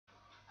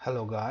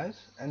Hello guys,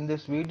 in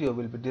this video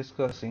we'll be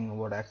discussing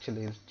what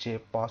actually is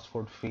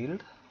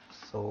JPasswordField.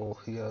 So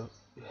here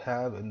you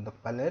have in the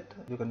palette,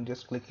 you can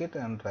just click it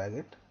and drag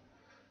it.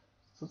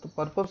 So the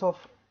purpose of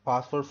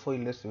password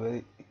field is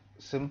very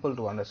simple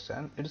to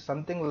understand. It is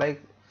something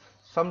like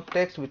some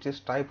text which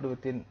is typed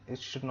within, it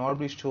should not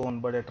be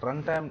shown, but at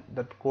runtime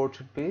that code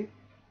should be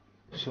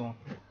shown.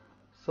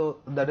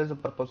 So that is the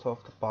purpose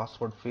of the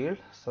password field.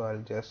 So I'll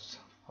just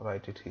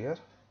write it here.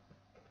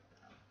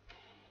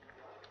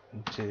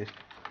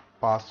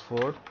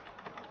 JPassword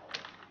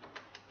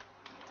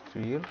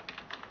field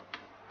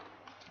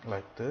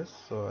like this.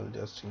 So I'll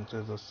just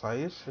increase the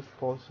size if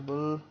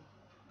possible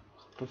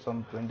to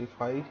some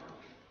 25.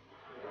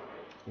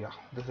 Yeah,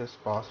 this is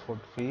password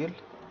field.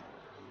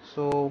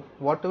 So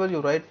whatever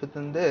you write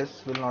within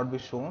this will not be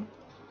shown,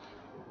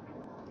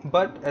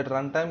 but at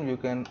runtime you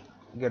can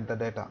get the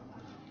data.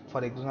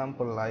 For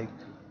example, like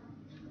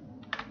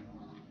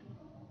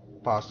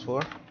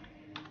password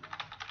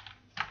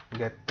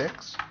get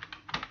text.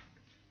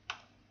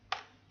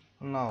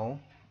 Now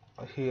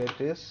here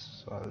it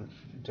is. So I'll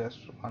just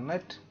run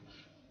it.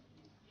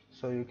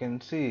 So you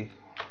can see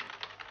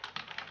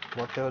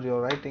whatever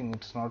you're writing,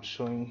 it's not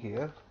showing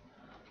here.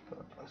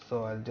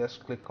 So I'll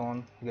just click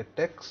on get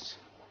text.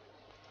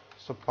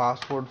 So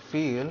password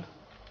field,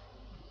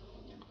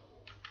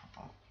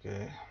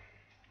 okay,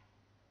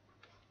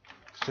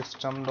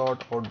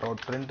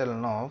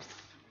 system.out.println of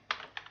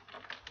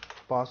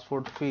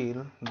password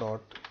field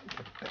dot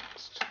get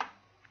text,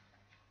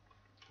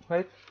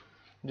 right?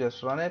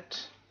 Just run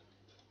it.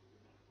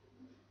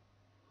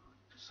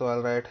 So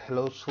I'll write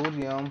hello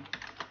Suryam.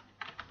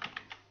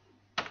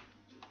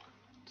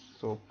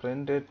 So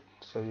print it.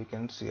 So you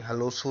can see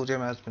hello Suryam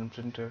has been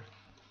printed.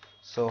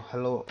 So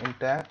hello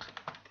intact.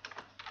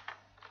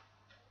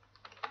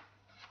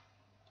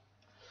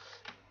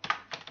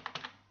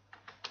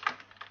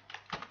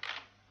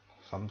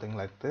 Something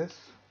like this,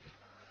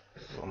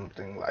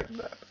 something like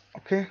that.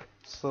 Okay,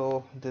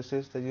 so this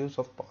is the use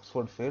of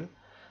password field,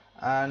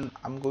 and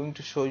I'm going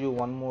to show you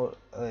one more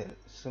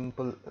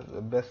simple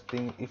best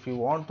thing. If you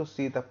want to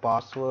see the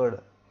password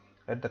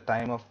at the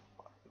time of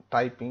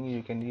typing,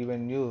 you can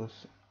even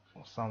use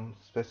some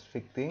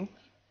specific thing.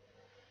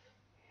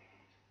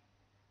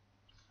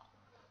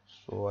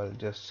 So I'll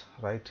just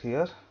write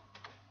here,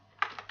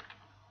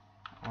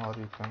 or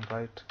you can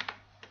write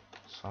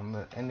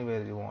somewhere,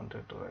 anywhere you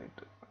wanted to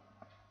write.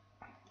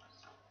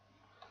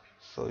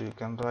 So you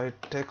can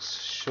write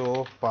text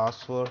show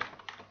password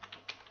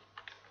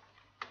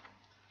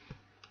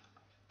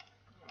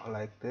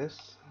like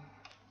this.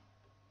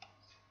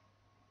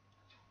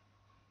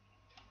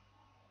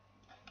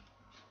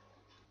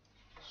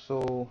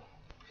 So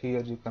here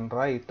you can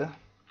write,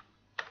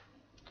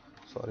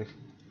 sorry,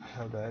 I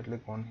have directly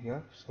gone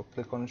here. So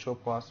click on show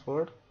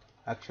password,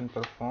 action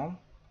perform.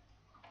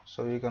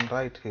 So you can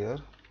write here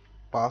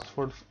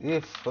password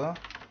if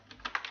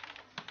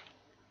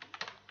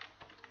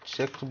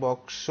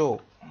checkbox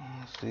show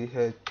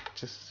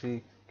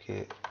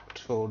chck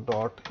show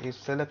dot is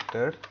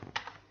selected,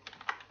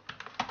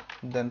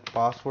 then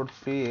password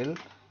field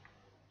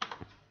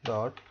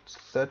dot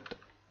set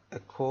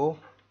echo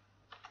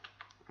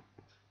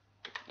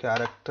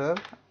character.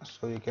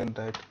 So you can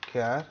write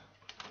char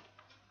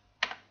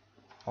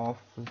of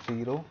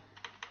 0,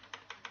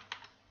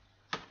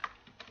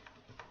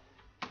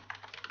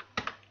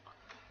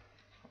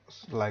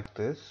 like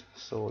this.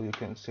 So you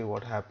can see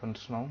what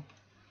happens now.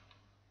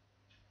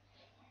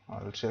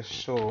 I'll just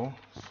show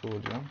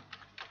Suryam.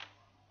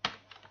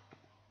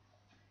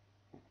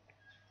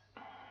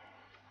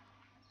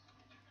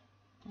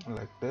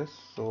 Like this.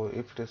 So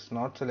if it is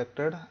not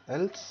selected,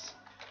 else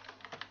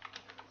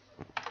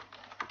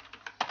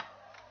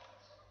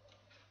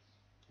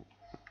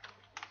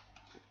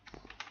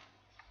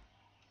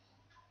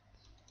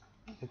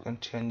you can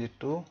change it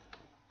to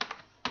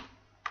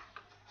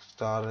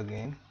star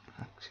again,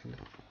 actually,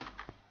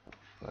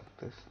 like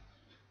this.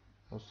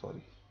 Oh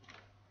sorry,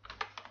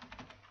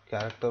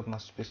 character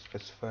must be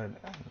specified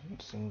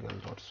and single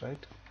dots,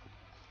 right?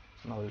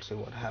 Now we'll see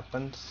what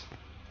happens.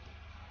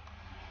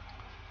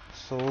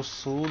 So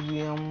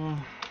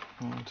Suryam,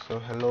 so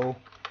hello,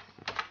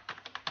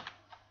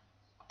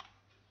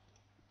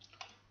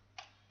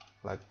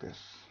 like this.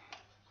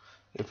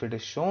 If it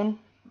is shown,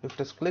 if it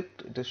is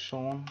clicked, it is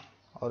shown,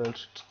 or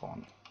else it's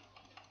gone,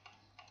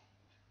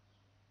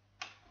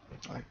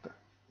 like that.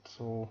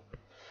 So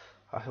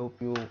I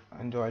hope you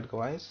enjoyed,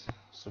 guys.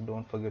 So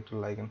don't forget to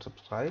like and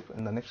subscribe.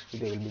 In the next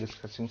video we'll be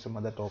discussing some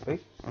other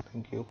topic.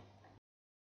 Thank you.